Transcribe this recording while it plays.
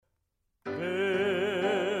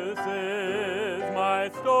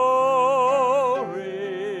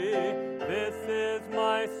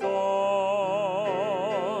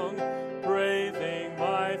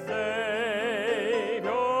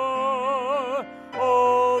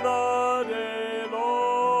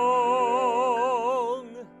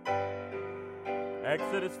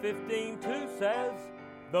Exodus 15:2 says,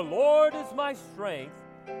 "The Lord is my strength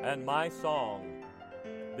and my song."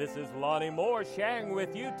 This is Lonnie Moore sharing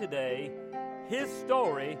with you today. His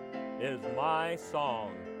story is my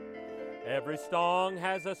song. Every song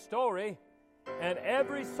has a story, and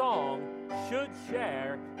every song should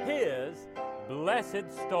share his blessed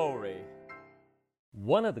story.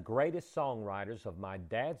 One of the greatest songwriters of my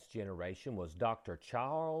dad's generation was Dr.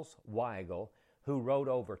 Charles Weigel, who wrote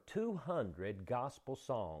over 200 gospel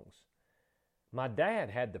songs. My dad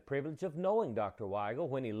had the privilege of knowing Dr. Weigel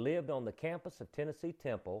when he lived on the campus of Tennessee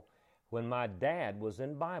Temple when my dad was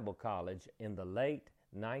in Bible college in the late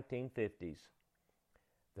 1950s.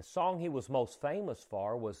 The song he was most famous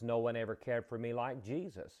for was "No One Ever Cared for Me Like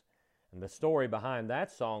Jesus." And the story behind that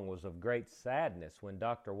song was of great sadness when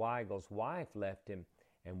Dr. Weigel's wife left him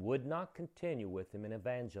and would not continue with him in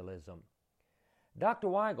evangelism. Dr.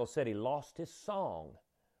 Weigel said he lost his song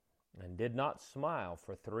and did not smile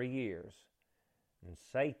for 3 years. And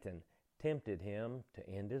Satan tempted him to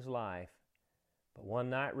end his life. But one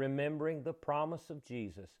night, remembering the promise of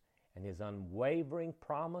Jesus and his unwavering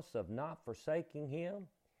promise of not forsaking him,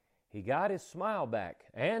 he got his smile back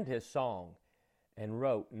and his song and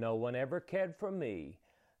wrote, "No one ever cared for me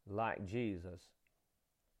like Jesus."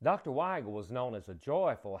 Dr. Weigel was known as a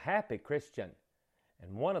joyful, happy Christian.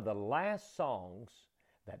 And one of the last songs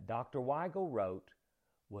that Dr. Weigel wrote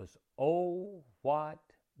was "Oh, What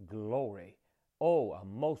Glory." Oh, a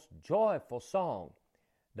most joyful song.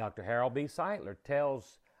 Dr. Harold B. Sightler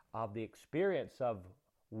tells of the experience of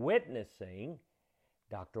witnessing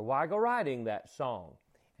Dr. Weigel writing that song.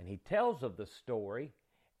 And he tells of the story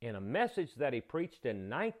in a message that he preached in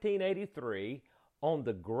 1983 on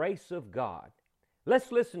the grace of God.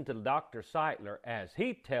 Let's listen to Dr. Sightler as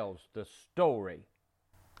he tells the story.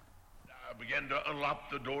 I began to unlock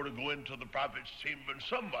the door to go into the prophet's chamber, and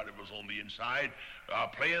somebody was on the inside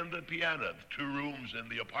playing the piano. 2 rooms in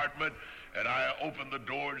the apartment, and I opened the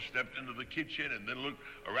door and stepped into the kitchen and then looked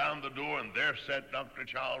around the door, and there sat Dr.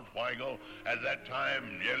 Charles Weigel, at that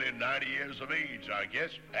time nearly 90 years of age, I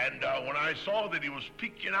guess. And when I saw that he was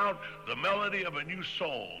picking out the melody of a new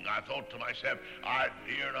song, I thought to myself, I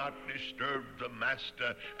dare not disturb the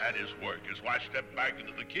master at his work. So I stepped back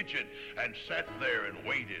into the kitchen and sat there and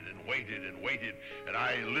waited and waited and waited, and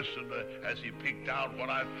I listened as he picked out what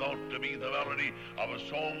I thought to be the melody of a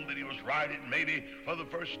song that he was writing maybe for the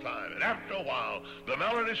first time. And after a while, the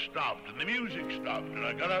melody stopped and the music stopped, and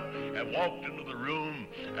I got up and walked into the room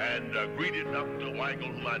and greeted Dr. Weigel,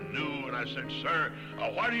 whom I knew, and I said, "Sir,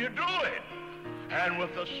 what are you doing?" And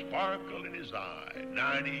with a sparkle in his eye,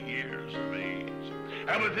 90 years of age,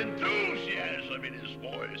 and with enthusiasm in his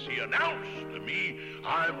voice, he announced to me,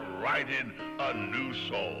 "I'm writing a new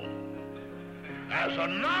song." As a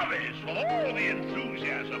novice, with all the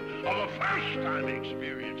enthusiasm of a first-time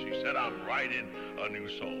experience, he said, "I'm writing a new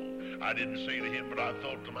song." I didn't say to him, but I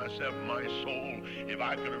thought to myself, my soul, if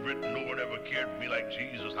I could have written "No One Ever Cared for Me Like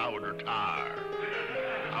Jesus," I would retire.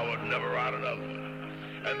 I would never write another one.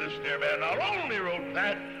 And this dear man not only wrote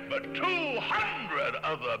that, but 200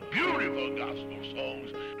 other beautiful gospel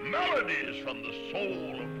songs, melodies from the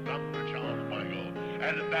soul of Dr. Charles Weigel.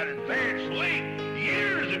 And at that advanced late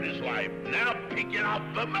years in his life, now picking out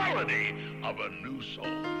the melody of a new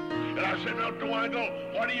song. And I said, "Dr. Weigel,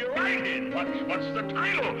 what are you writing? What's the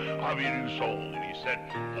title of your new song?" And he said,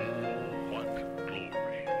 "Oh, What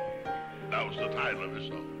Glory." That was the title of his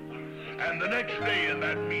song. And the next day in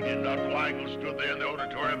that meeting, Dr. Weigel stood there in the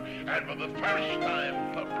auditorium and for the first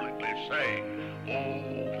time publicly sang,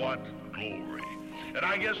 "Oh, What Glory." And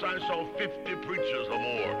I guess I saw 50 preachers or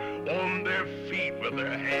more on their feet with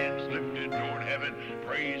their hands lifted toward heaven,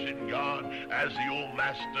 praising God as the old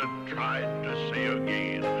master tried to say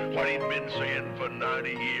again what he'd been saying for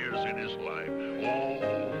 90 years in his life. Oh,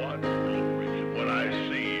 what glory when I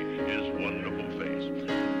see his wonderful face.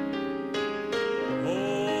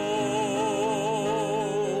 Oh,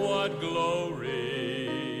 what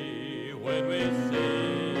glory when we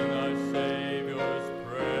sing our Savior's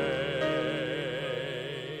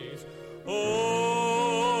praise.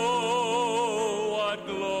 Oh, what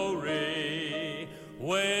glory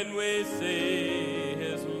when we see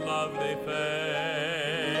his lovely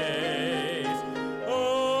face.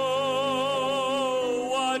 Oh,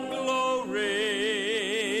 what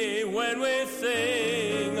glory when we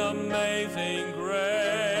sing Amazing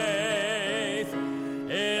Grace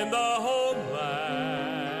in the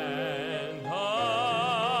homeland of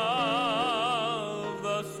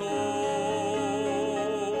the soul.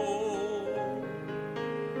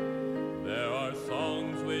 There are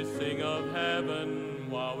songs we sing of heaven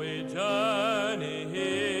while we journey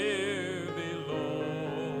here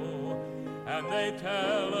below, and they may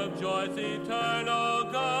tell of joys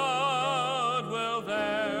eternal God will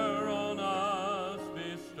there on us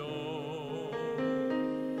bestow.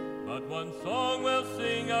 But one song we'll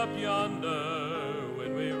sing up yonder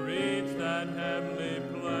when we reach that heavenly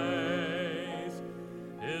place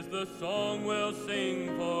is the song we'll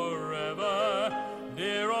sing forever,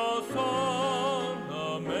 dear old song,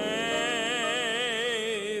 Amazing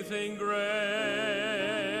Grace.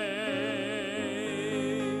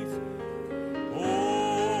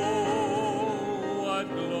 Oh, what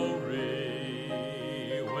glory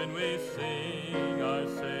when we sing our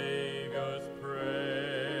Savior's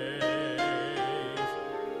praise.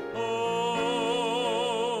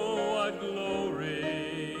 Oh, what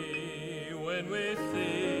glory when we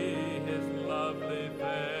see His lovely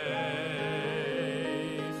face.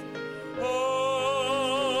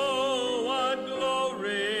 Oh, what glory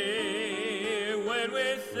when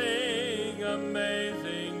we sing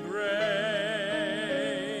Amazing Grace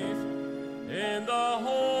in the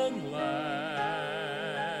homeland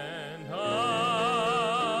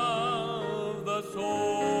of the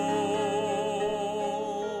soul.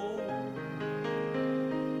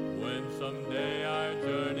 When someday our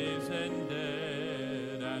journey's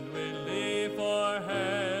ended and we leave for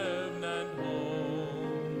heaven and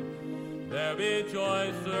home, there be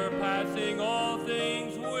joy surpassing all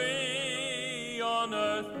things we on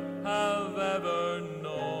earth have ever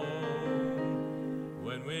known.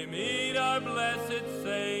 When we meet our blessed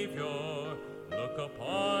Savior, look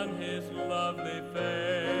upon His lovely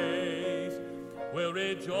face, we'll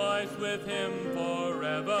rejoice with Him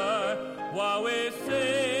forever while we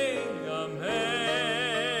sing Amazing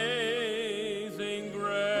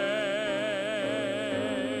Grace.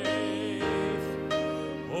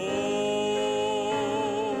 Oh,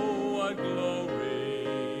 what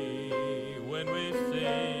glory when we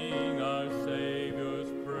sing our Savior's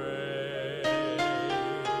praise.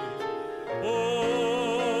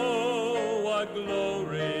 Oh, what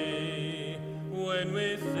glory when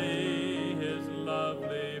we see His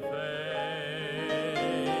lovely face.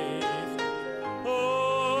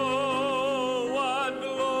 Oh, what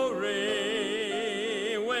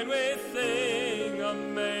glory when we sing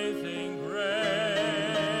Amazing Grace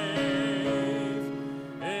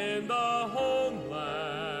in the homeland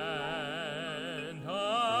of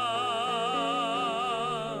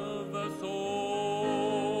the soul.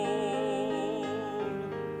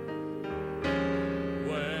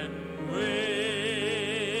 When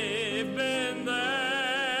we've been there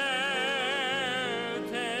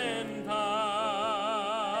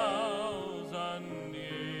 10,000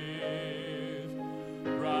 years,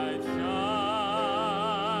 bright shining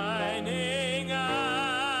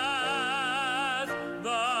as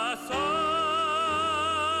the sun,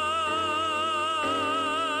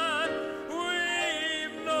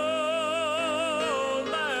 we've no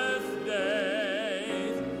less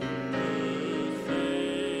days to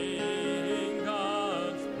sing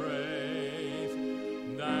God's praise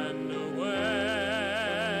than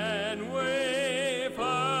when we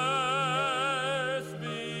first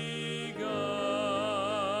begun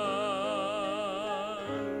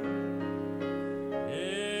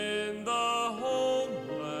in the homeland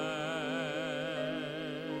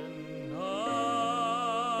of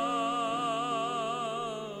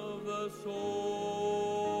the soul.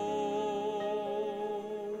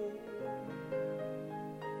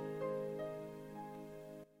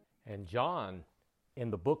 And John, in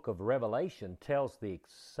the book of Revelation, tells the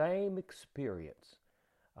same experience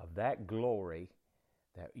of that glory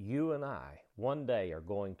that you and I one day are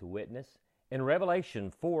going to witness. In Revelation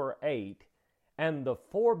 4:8, and the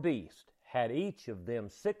four beasts had each of them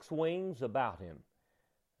 6 wings about him,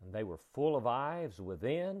 and they were full of eyes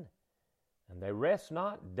within, and they rest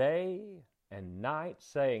not day and night,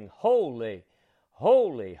 saying, Holy,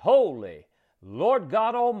 holy, holy, Lord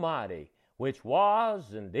God Almighty, which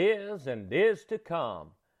was and is to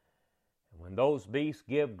come. And when those beasts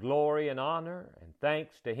give glory and honor and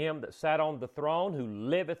thanks to Him that sat on the throne, who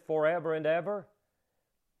liveth forever and ever,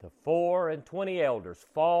 the 24 elders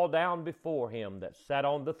fall down before Him that sat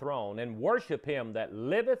on the throne and worship Him that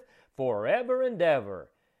liveth forever and ever,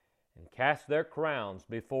 and cast their crowns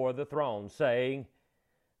before the throne, saying,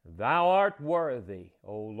 Thou art worthy,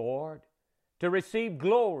 O Lord, to receive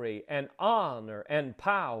glory and honor and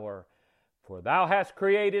power, for Thou hast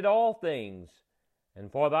created all things,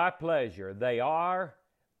 and for Thy pleasure they are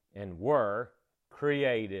and were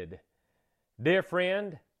created. Dear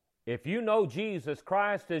friend, if you know Jesus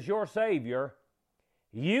Christ as your Savior,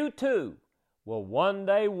 you too will one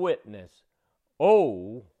day witness,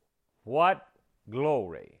 oh, what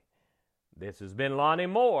glory. This has been Lonnie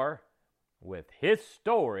Moore with His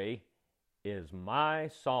Story is my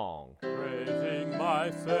song. Praising my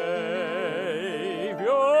Savior